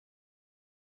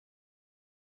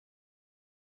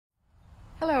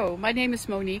Hello, my name is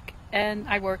Monique and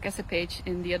I work as a page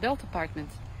in the adult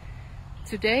department.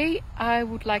 Today I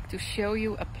would like to show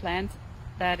you a plant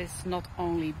that is not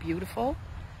only beautiful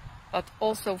but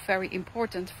also very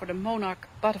important for the monarch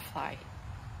butterfly.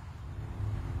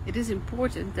 It is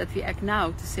important that we act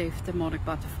now to save the monarch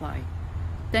butterfly.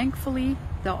 Thankfully,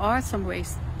 there are some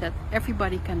ways that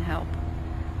everybody can help.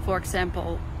 For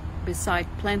example, beside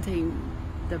planting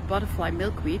the butterfly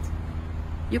milkweed,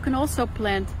 you can also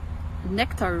plant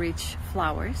nectar-rich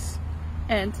flowers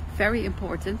and, very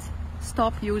important,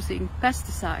 stop using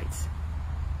pesticides.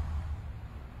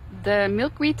 The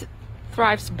milkweed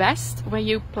thrives best when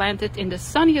you plant it in the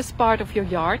sunniest part of your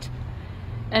yard,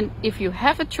 and if you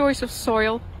have a choice of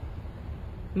soil,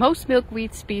 most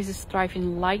milkweed species thrive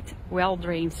in light,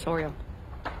 well-drained soil.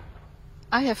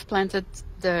 I have planted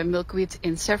the milkweed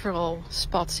in several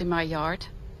spots in my yard.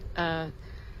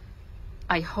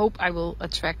 I hope I will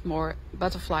attract more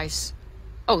butterflies.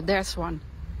 Oh, there's one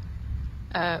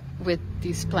with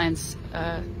these plants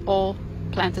all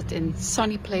planted in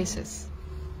sunny places.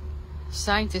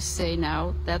 Scientists say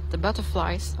now that the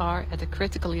butterflies are at a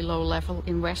critically low level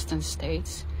in western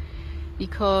states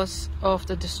because of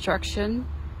the destruction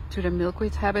to the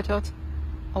milkweed habitat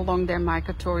along their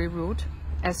migratory route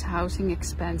as housing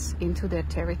expands into their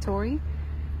territory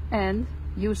and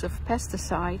use of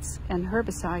pesticides and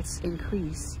herbicides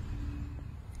increase.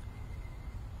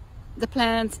 The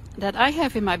plant that I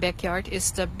have in my backyard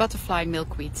is the butterfly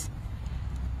milkweed.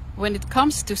 When it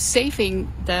comes to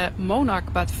saving the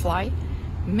monarch butterfly,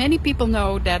 many people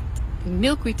know that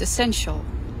milkweed is essential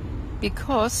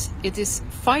because it is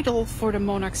vital for the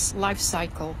monarch's life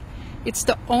cycle. It's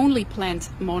the only plant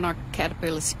monarch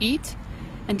caterpillars eat,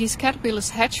 and these caterpillars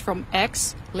hatch from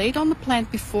eggs laid on the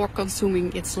plant before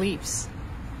consuming its leaves.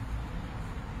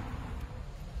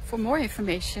 For more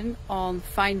information on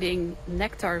finding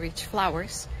nectar-rich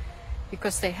flowers,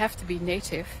 because they have to be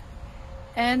native,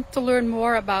 and to learn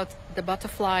more about the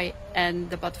butterfly and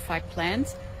the butterfly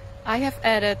plant, I have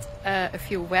added a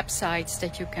few websites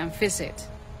that you can visit.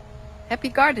 Happy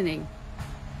gardening!